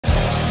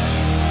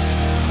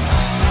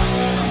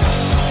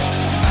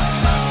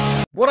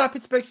What up,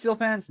 Pittsburgh Steelers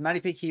fans? Matty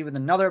Pick here with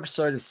another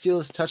episode of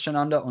Steelers Touchdown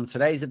Under. On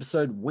today's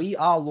episode, we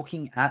are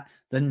looking at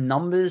the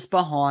numbers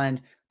behind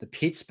the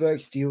Pittsburgh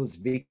Steelers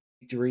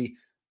victory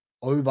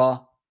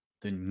over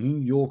the New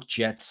York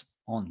Jets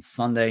on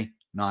Sunday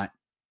Night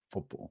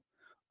Football.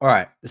 All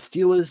right, the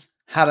Steelers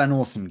had an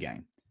awesome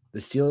game. The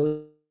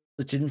Steelers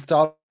didn't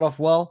start off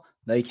well.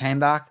 They came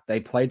back. They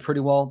played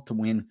pretty well to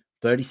win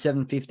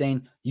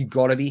 37-15. You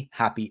got to be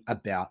happy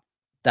about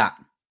that.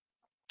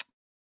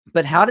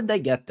 But how did they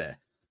get there?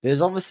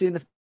 There's obviously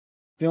the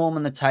film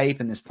and the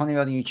tape, and there's plenty of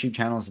other YouTube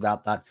channels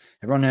about that.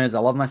 Everyone knows I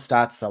love my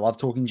stats. I love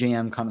talking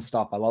GM kind of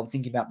stuff. I love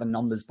thinking about the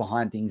numbers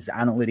behind things, the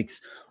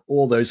analytics,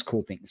 all those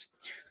cool things.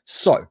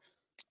 So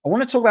I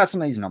want to talk about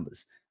some of these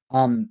numbers.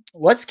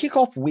 Let's kick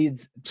off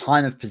with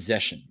time of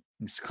possession.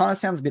 This kind of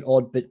sounds a bit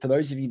odd, but for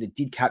those of you that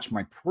did catch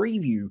my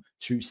preview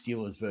to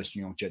Steelers versus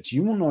New York Jets,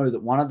 you will know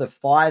that one of the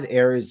 5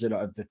 areas that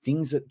are the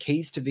things that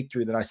keys to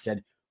victory that I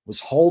said was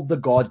hold the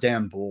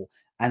goddamn ball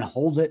and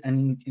hold it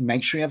and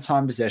make sure you have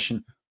time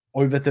possession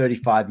over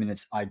 35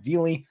 minutes,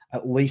 ideally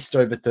at least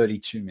over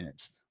 32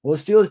 minutes. Well,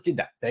 the Steelers did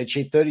that. They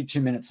achieved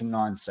 32 minutes and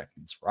 9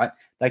 seconds, right?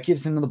 That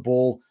gives them the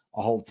ball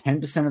a whole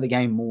 10% of the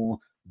game more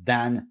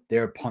than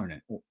their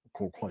opponent, or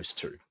close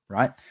to,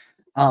 right?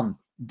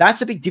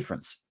 That's a big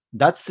difference.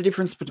 That's the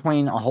difference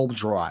between a whole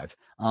drive.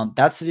 And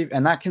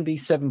that can be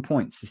 7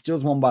 points. The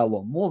Steelers won by a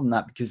lot more than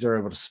that because they're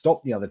able to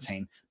stop the other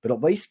team, but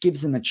at least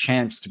gives them a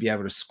chance to be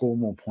able to score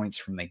more points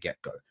from their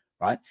get-go.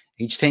 Right?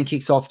 Each team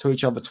kicks off to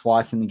each other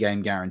twice in the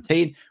game,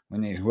 guaranteed.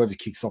 When whoever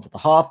kicks off at the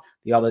half,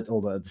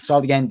 the start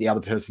of the game, the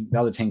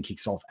other team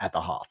kicks off at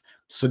the half.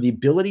 So the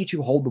ability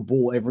to hold the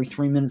ball every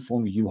 3 minutes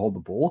longer you hold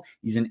the ball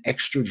is an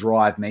extra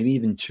drive, maybe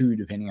even 2,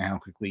 depending on how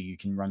quickly you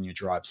can run your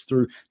drives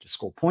through to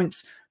score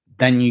points.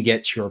 Then you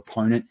get to your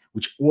opponent,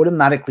 which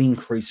automatically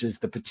increases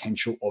the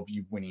potential of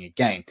you winning a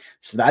game.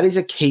 So that is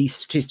a key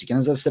statistic. And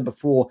as I've said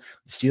before,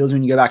 the Steelers,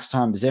 when you go back to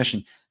time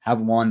possession,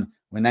 have won.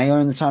 When they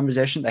own the time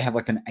possession, they have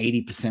like an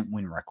 80%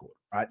 win record,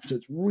 right? So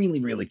it's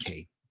really, really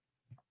key.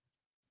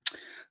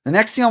 The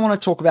next thing I want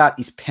to talk about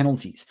is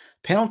penalties.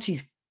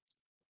 Penalties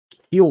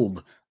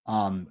killed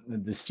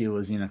the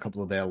Steelers in a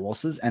couple of their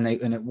losses, and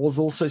it was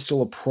also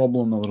still a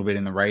problem a little bit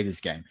in the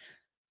Raiders game.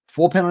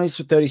 4 penalties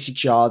for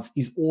 36 yards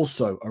is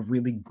also a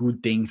really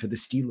good thing for the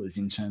Steelers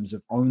in terms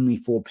of only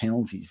 4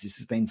 penalties. This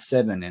has been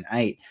 7 and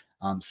 8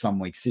 some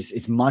weeks.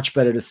 It's much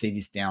better to see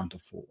this down to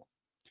 4.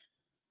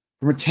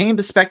 From a team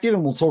perspective,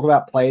 and we'll talk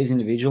about players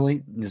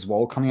individually as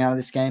well coming out of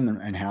this game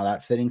and how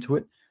that fed into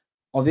it.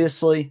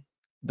 Obviously,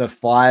 the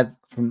 5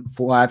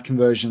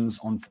 conversions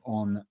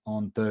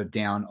on third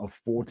down of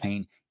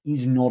 14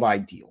 is not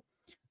ideal.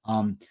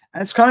 And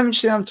it's kind of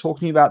interesting I'm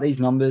talking about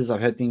these numbers.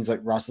 I've heard things like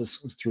Russell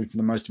threw for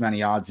the most amount of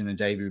yards in a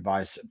debut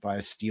by a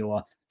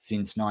Steeler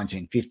since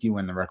 1950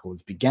 when the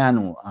records began,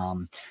 or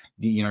for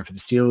the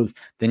Steelers.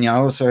 Then I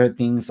also heard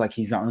things like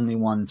he's the only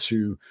one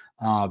to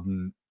have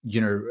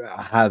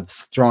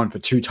thrown for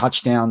 2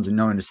 touchdowns and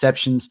no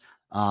interceptions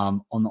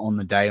on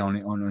the day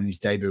on his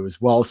debut as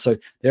well. So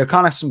there are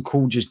kind of some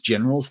cool just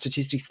general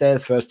statistics there. The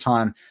first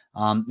time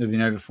they've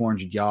been over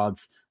 400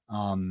 yards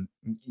since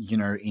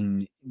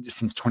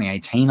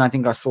 2018, I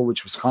think I saw,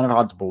 which was kind of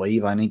hard to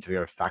believe. I need to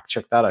go fact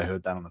check that. I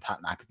heard that on the Pat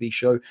McAfee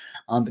show.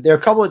 But there are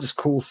a couple of just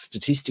cool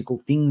statistical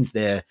things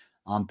there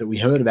that we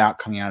heard about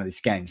coming out of this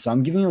game. So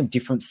I'm giving you a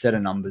different set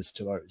of numbers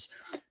to those.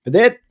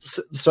 But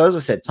so as I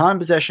said, time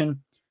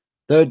possession,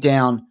 third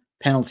down,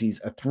 penalties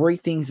are 3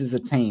 things as a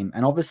team.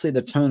 And obviously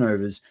the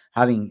turnovers,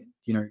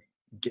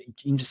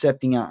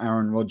 intercepting out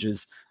Aaron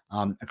Rodgers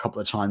a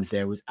couple of times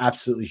there was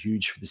absolutely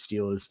huge for the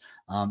Steelers.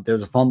 There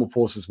was a fumble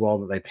force as well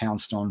that they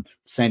pounced on.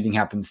 Same thing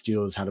happened.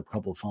 Steelers had a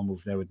couple of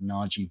fumbles there with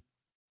Najee.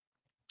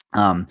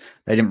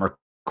 They didn't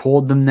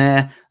record them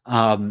there,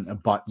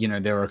 but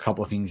there were a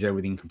couple of things there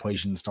with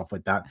incompletion and stuff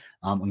like that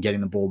on getting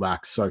the ball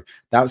back. So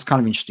that was kind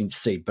of interesting to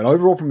see. But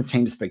overall, from a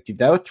team perspective,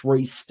 there were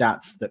 3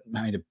 stats that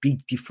made a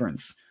big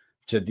difference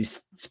to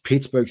this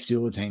Pittsburgh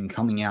Steelers team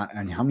coming out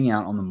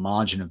on the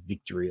margin of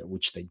victory at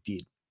which they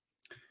did.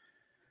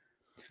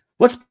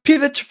 Let's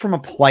pivot from a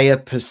player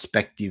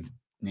perspective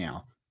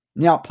now.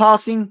 Now,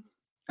 passing,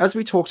 as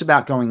we talked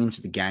about going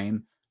into the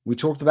game, we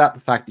talked about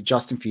the fact that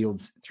Justin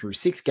Fields, through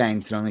 6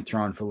 games, had only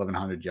thrown for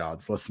 1,100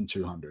 yards, less than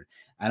 200.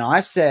 And I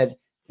said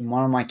in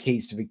one of my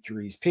keys to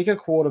victory is pick a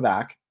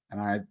quarterback,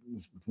 and I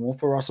was more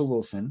for Russell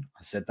Wilson.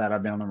 I said that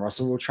I've been on the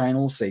Russell Wilson train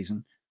all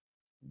season.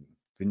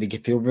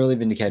 Feel really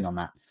vindicated on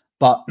that.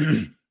 But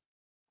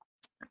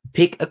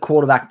pick a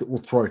quarterback that will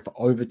throw for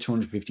over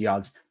 250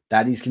 yards.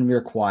 That is going to be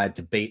required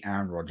to beat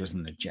Aaron Rodgers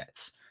and the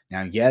Jets.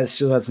 Now, they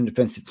still had some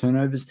defensive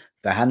turnovers.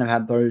 If they hadn't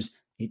had those,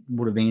 it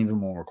would have been even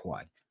more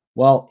required.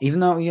 Well, even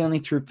though he only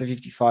threw for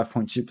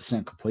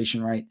 55.2%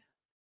 completion rate,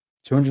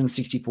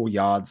 264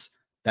 yards,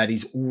 that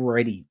is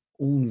already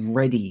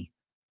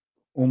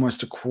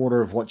almost a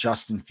quarter of what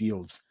Justin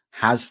Fields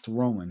has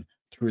thrown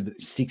through the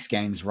 6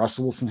 games.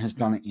 Russell Wilson has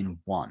done it in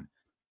 1.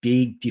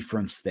 Big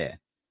difference there.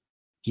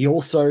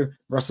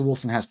 Russell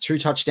Wilson has 2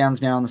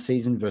 touchdowns now in the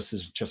season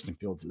versus Justin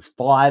Fields'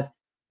 5.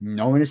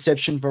 No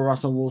interception for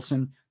Russell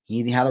Wilson.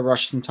 He had a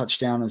rushing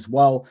touchdown as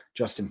well.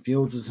 Justin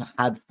Fields has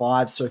had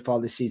 5 so far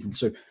this season.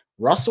 So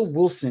Russell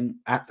Wilson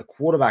at the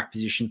quarterback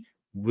position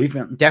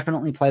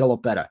definitely played a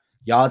lot better.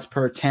 Yards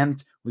per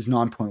attempt was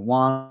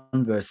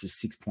 9.1 versus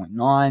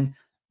 6.9.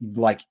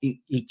 Like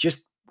it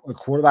just a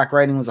quarterback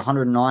rating was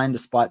 109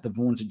 despite the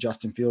vaunted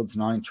Justin Fields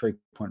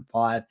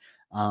 93.5.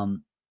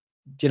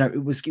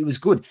 It was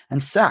good.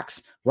 And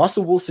sacks.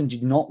 Russell Wilson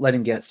did not let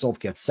him get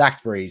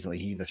sacked very easily.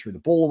 He either threw the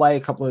ball away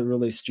a couple of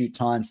really astute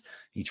times.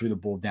 He threw the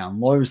ball down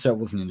low, so it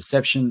was an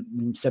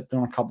intercepted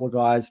on a couple of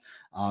guys.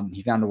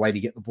 He found a way to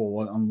get the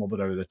ball a little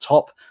bit over the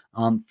top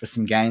for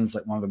some gains,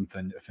 like one of them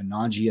for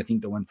Najee, I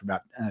think that went for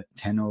about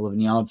 10 or 11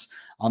 yards.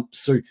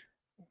 So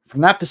from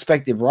that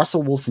perspective,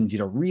 Russell Wilson did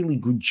a really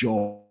good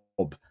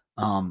job.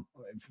 I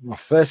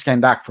first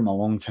came back from a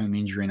long-term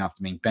injury and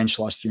after being benched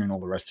last year and all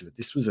the rest of it.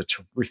 This was a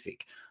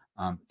terrific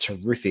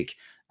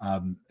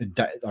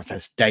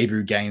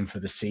debut game for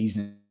the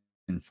season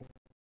for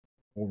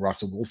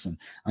Russell Wilson.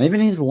 And even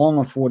his long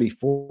of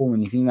 44,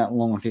 when you think about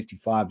long of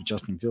 55 to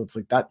Justin Fields,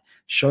 like that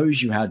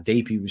shows you how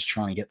deep he was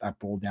trying to get that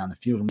ball down the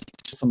field. And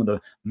some of the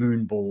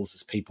moon balls,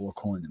 as people are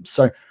calling them.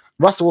 So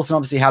Russell Wilson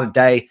obviously had a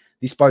day.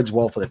 This bodes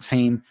well for the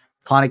team.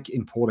 Kind of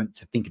important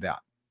to think about.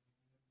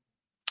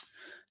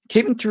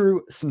 Keeping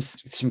through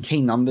some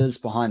key numbers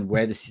behind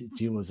where the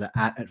Steelers are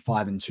at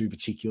 5-2,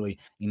 particularly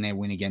in their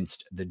win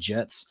against the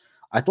Jets.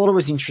 I thought it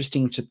was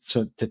interesting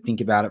to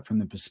think about it from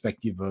the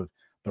perspective of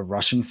the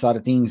rushing side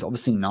of things.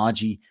 Obviously,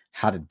 Najee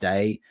had a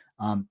day.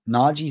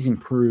 Najee's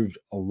improved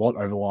a lot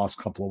over the last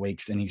couple of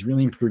weeks, and he's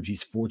really improved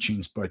his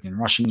fortunes both in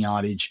rushing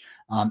yardage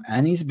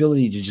and his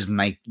ability to just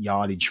make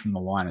yardage from the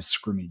line of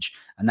scrimmage.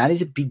 And that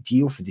is a big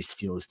deal for this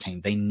Steelers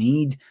team. They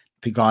need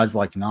guys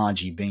like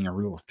Najee being a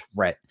real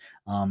threat.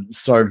 And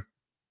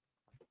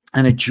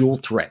a dual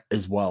threat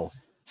as well.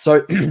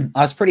 So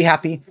I was pretty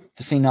happy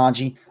to see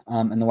Najee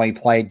and the way he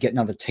played, get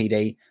another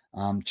TD,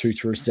 2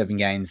 through 7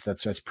 games.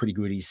 That's pretty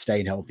good. He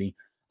stayed healthy.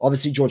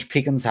 Obviously, George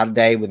Pickens had a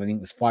day with, I think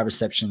it was 5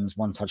 receptions,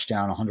 1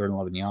 touchdown,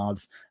 111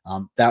 yards.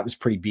 That was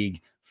pretty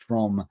big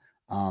from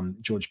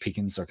George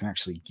Pickens. So I can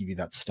actually give you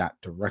that stat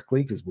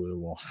directly because we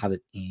will have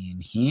it in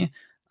here.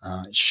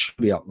 It should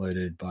be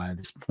uploaded by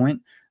this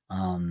point.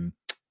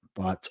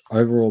 But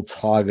overall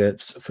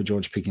targets for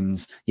George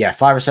Pickens,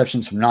 5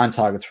 receptions from 9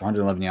 targets for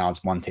 111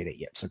 yards, 1 TD.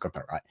 Yep, so I got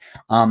that right.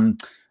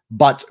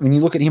 But when you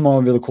look at him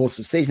over the course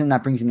of the season,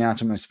 that brings him down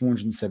to almost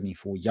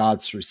 474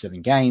 yards through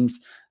 7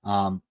 games,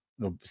 or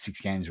 6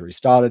 games where he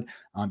started.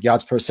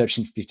 Yards per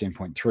reception is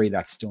 15.3.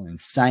 That's still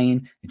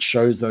insane. It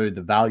shows, though,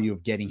 the value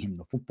of getting him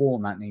the football,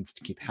 and that needs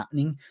to keep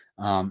happening.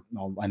 And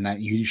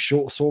that you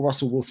saw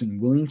Russell Wilson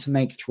willing to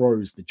make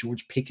throws that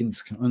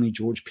only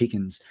George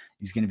Pickens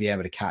is going to be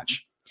able to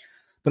catch.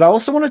 But I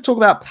also want to talk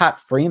about Pat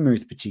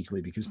Freiermuth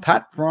particularly because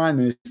Pat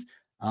Freiermuth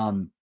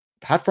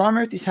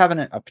is having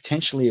a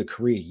potentially a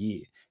career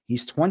year.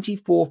 He's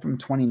 24 from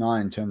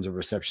 29 in terms of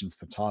receptions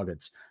for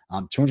targets,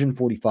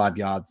 245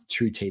 yards,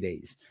 2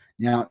 TDs.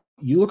 Now,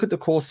 you look at the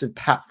course of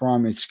Pat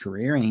Freiermuth's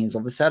career, and he's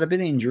obviously had a bit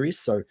of injuries,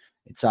 so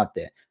it's out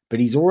there. But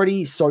he's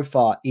already so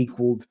far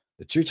equaled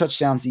the 2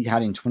 touchdowns he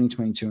had in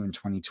 2022 and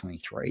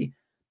 2023.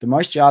 The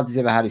most yards he's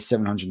ever had is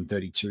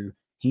 732.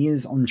 He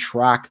is on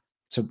track.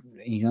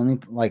 He's only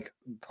played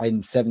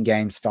in 7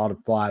 games, started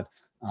 5.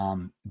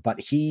 But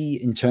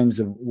he, in terms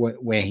of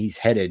where he's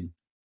headed,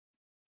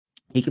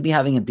 he could be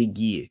having a big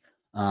year.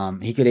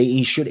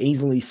 He should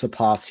easily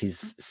surpass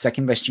his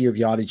second best year of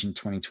yardage in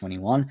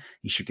 2021.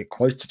 He should get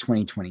close to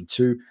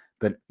 2022.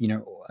 But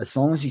as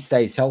long as he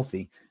stays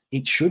healthy,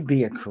 it should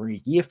be a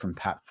career year from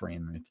Pat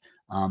Freiermuth.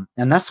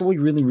 And that's what we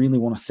really, really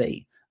want to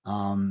see.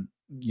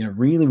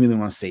 Really, really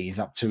want to see. He's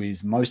up to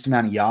his most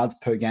amount of yards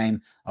per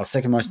game,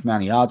 second most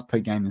amount of yards per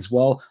game as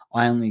well.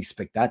 I only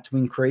expect that to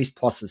increase.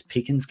 Plus, as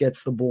Pickens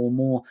gets the ball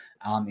more,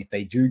 if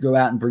they do go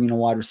out and bring in a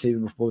wide receiver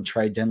before the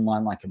trade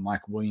deadline, like a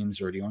Mike Williams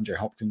or a DeAndre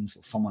Hopkins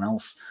or someone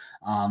else,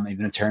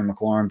 even a Terry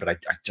McLaurin, but I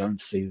don't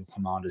see the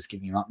Commanders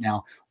giving him up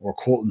now, or a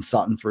Cortland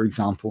Sutton, for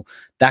example,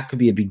 that could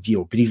be a big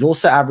deal. But he's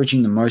also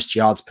averaging the most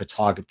yards per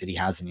target that he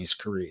has in his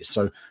career.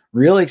 So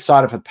really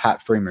excited for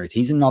Pat Freiermuth.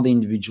 He's another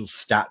individual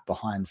stat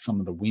behind some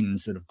of the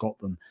wins that have got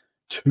them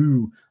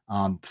to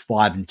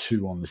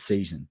 5-2 on the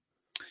season.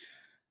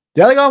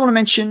 The other guy I want to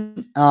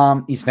mention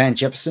is Van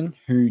Jefferson,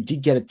 who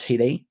did get a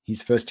TD,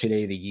 his first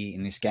TD of the year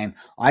in this game.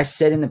 I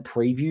said in the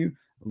preview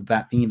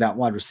about thinking about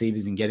wide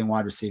receivers and getting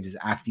wide receivers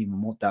active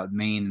and what that would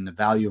mean and the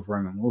value of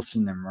Roman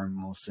Wilson. Then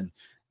Roman Wilson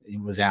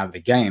was out of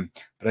the game.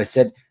 But I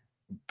said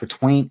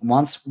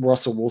once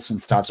Russell Wilson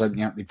starts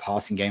opening up the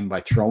passing game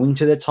by throwing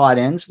to the tight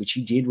ends, which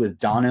he did with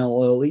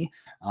Darnell early,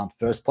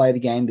 first play of the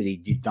game, but he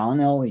did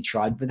Darnell. He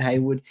tried with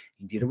Hayward.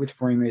 He did it with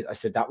Freiermuth. I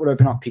said that would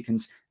open up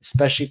Pickens,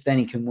 especially if then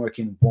he can work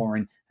in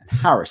Warren and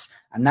Harris.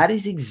 And that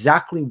is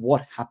exactly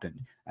what happened.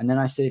 And then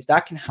I said, if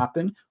that can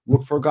happen,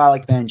 look for a guy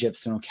like Van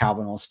Jefferson or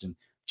Calvin Austin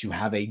to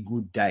have a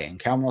good day. And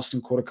Calvin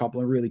Austin caught a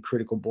couple of really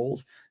critical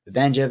balls. But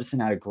Van Jefferson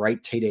had a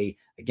great TD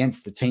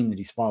against the team that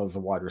his father's a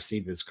wide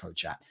receivers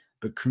coach at.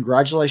 But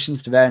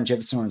congratulations to Van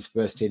Jefferson on his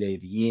first TD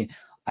of the year.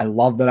 I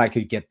love that I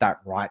could get that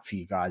right for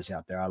you guys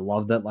out there. I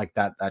love that like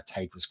that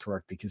take was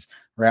correct because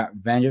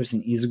Van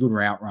Jefferson is a good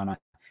route runner.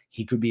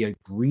 He could be a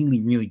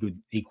really, really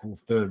good equal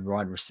third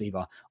wide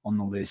receiver on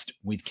the list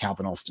with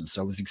Calvin Austin.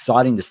 So it was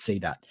exciting to see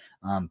that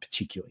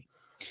particularly.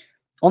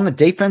 On the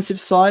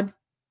defensive side,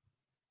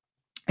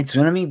 it's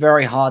going to be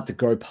very hard to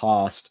go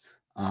past.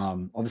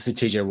 Obviously,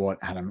 TJ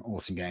Watt had an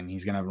awesome game.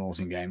 He's going to have an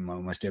awesome game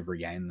almost every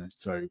game.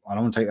 So I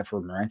don't want to take that for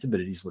granted,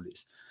 but it is what it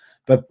is.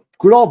 But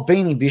good old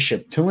Beanie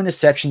Bishop, 2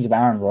 interceptions of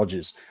Aaron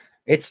Rodgers.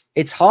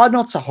 It's hard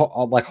not to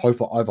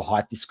hope or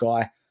overhype this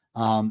guy.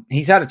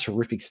 He's had a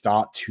terrific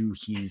start to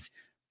his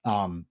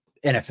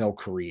NFL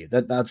career.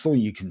 That's all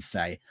you can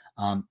say.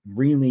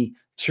 Really,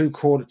 2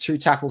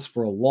 tackles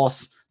for a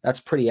loss. That's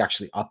pretty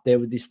actually up there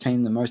with this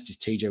team. The most is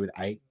TJ with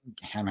 8,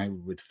 Hammer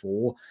with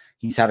 4.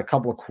 He's had a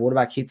couple of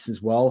quarterback hits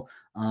as well.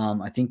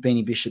 I think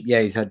Beanie Bishop,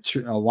 he's had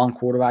 1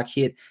 quarterback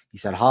hit.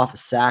 He's had half a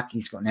sack.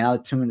 He's got now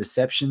 2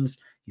 interceptions.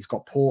 He's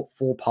got 4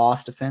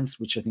 pass defense,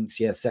 which I think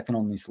is second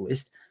on this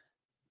list.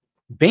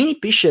 Beanie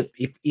Bishop,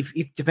 if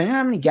depending on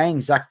how many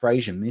games Zach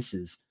Frazier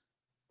misses,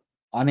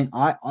 I mean,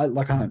 I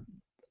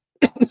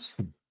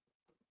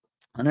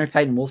know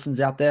Peyton Wilson's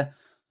out there,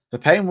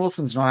 but Peyton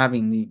Wilson's not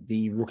having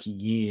the rookie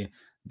year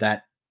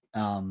that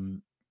that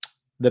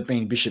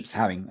Beanie Bishop's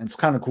having. And it's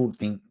kind of cool to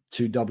think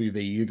to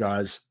WVU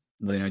guys,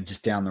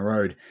 just down the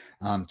road,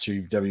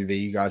 to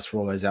WVU guys, for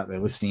all those out there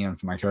listening, and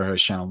for my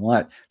co-host Shannon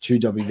White, 2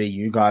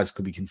 WVU guys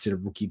could be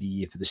considered rookie of the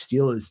year for the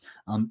Steelers.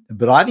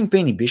 But I think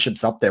Beanie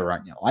Bishop's up there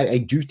right now. I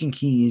do think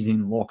he is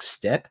in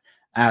lockstep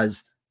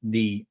as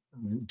the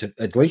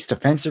at least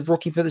defensive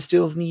rookie for the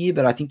Steelers in the year,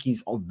 but I think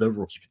he's of the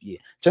rookie for the year.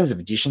 In terms of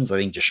additions, I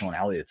think Deshaun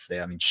Elliott's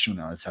there. I mean, Deshaun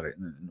Elliott's had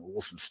an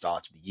awesome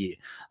start to the year.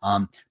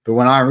 But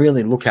when I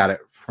really look at it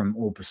from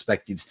all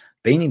perspectives,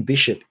 Beanie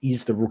Bishop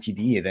is the rookie of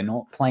the year. They're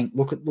not playing.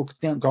 Look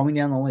down, going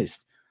down the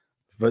list.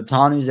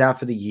 Vertanu's out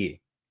for the year.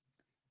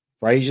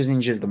 Frazier's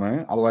injured at the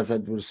moment. Otherwise, I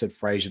would have said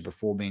Frazier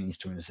before Beanie's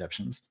 2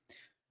 interceptions.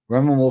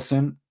 Roman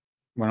Wilson,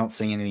 we're not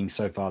seeing anything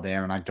so far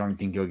there, and I don't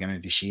think you're going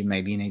to this year.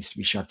 Maybe he needs to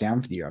be shut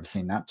down for the year. I've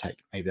seen that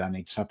take. Maybe that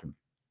needs to happen.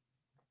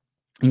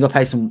 You got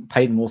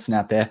Peyton Wilson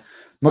out there.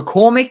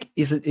 McCormick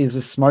is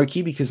a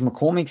smoky because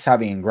McCormick's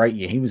having a great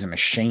year. He was a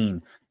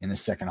machine in the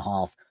second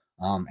half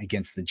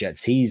against the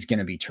Jets. He's going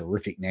to be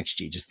terrific next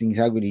year. Just think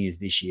how good he is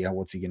this year.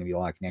 What's he going to be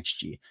like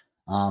next year?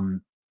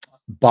 And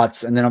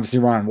then obviously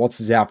Ryan Watts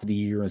is out for the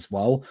year as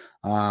well.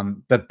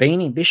 But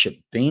Beanie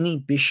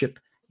Bishop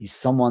is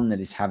someone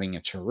that is having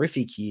a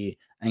terrific year,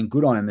 and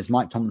good on him. As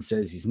Mike Tomlin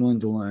says, he's willing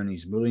to learn.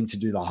 He's willing to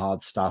do the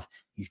hard stuff.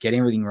 He's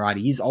getting everything right.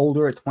 He is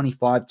older at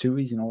 25 too.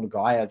 He's an older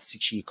guy. Had a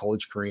 6-year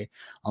college career.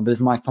 But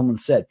as Mike Tomlin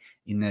said,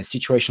 in the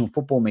situational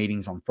football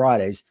meetings on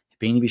Fridays,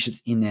 Beanie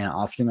Bishop's in there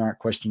asking the right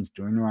questions,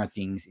 doing the right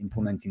things,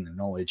 implementing the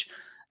knowledge.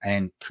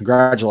 And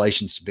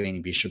congratulations to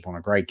Beanie Bishop on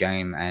a great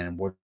game and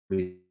what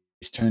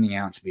is turning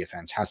out to be a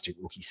fantastic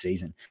rookie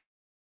season.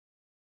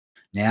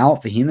 Now,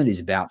 for him, it is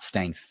about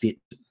staying fit.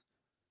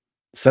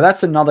 So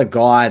that's another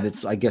guy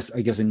that's, I guess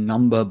a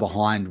number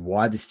behind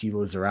why the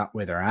Steelers are at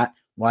where they're at,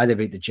 why they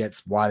beat the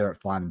Jets, why they're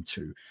at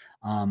 5-2.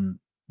 So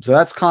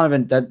that's kind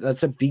of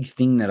that's a big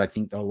thing that I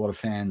think that a lot of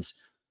fans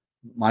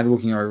might be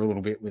looking over a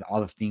little bit with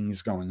other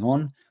things going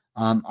on.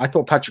 I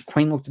thought Patrick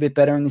Queen looked a bit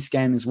better in this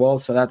game as well,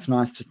 so that's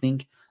nice to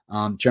think.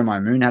 Jeremiah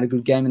Moon had a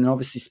good game, and then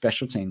obviously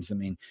special teams. I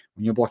mean,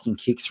 when you're blocking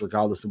kicks,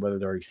 regardless of whether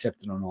they're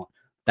accepted or not,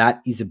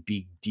 that is a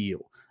big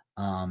deal.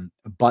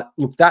 But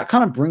look, that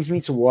kind of brings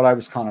me to what I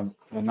was kind of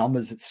the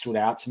numbers that stood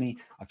out to me.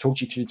 I've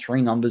talked you through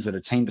 3 numbers at a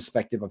team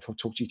perspective. I've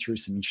talked you through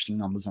some interesting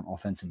numbers on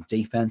offense and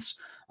defense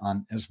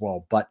as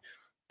well. But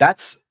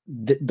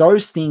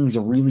those things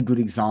are really good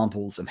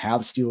examples of how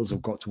the Steelers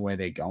have got to where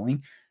they're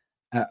going,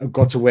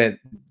 got to where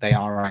they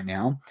are right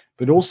now,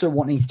 but also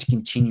what needs to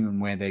continue and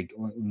where they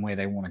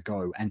want to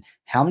go, and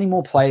how many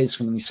more players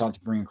can we start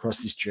to bring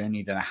across this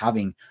journey that are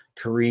having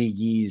career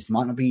years,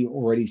 might not be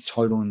already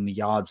total in the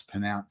yards per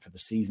mount for the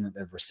season that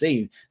they've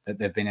received, that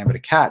they've been able to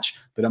catch,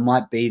 but it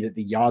might be that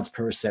the yards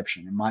per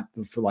reception, it might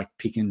be for like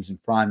Pickens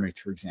and Freiermuth,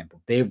 for example,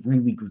 they're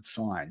really good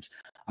signs.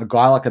 A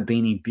guy like a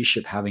Beanie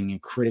Bishop having a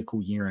critical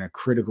year in a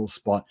critical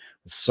spot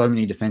with so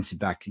many defensive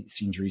back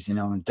injuries, and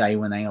on a day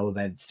when they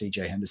elevated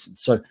CJ Henderson.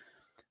 So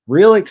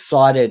really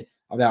excited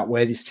about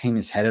where this team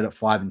is headed at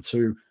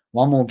 5-2.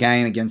 One more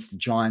game against the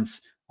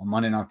Giants on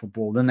Monday Night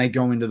Football. Then they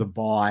go into the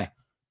bye.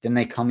 Then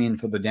they come in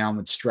for the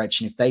downward stretch.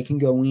 And if they can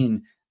go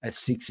in at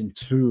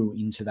 6-2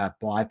 into that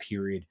bye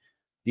period,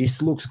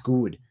 this looks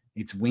good.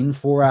 It's win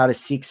 4 out of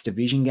 6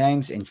 division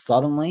games, and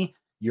suddenly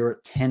you're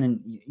at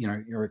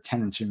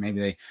 10-2.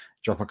 Maybe they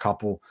drop a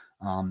couple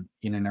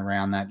in and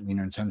around that,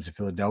 in terms of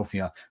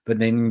Philadelphia. But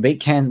then you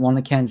beat one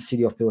of Kansas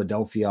City or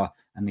Philadelphia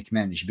and the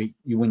Commanders.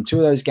 You win 2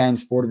 of those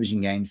games, 4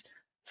 division games.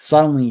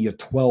 Suddenly you're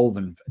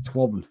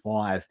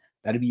 12-5,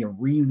 that'd be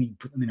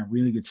put them in a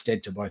really good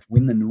stead to both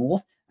win the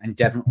North and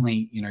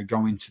definitely,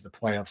 go into the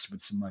playoffs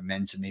with some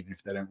momentum, even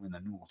if they don't win the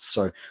North.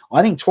 So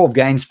I think 12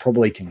 games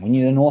probably can win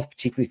you the North,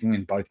 particularly if you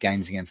win both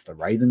games against the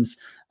Ravens.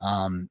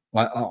 I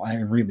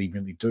really,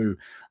 really do.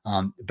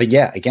 But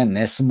yeah, again,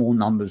 there's some more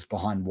numbers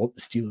behind what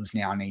the Steelers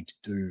now need to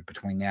do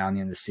between now and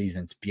the end of the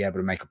season to be able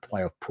to make a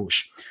playoff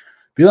push.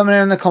 But let me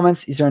know in the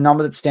comments, is there a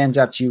number that stands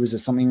out to you? Is there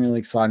something really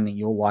exciting that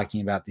you're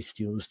liking about this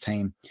Steelers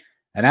team?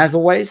 And as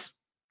always,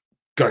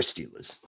 go Steelers.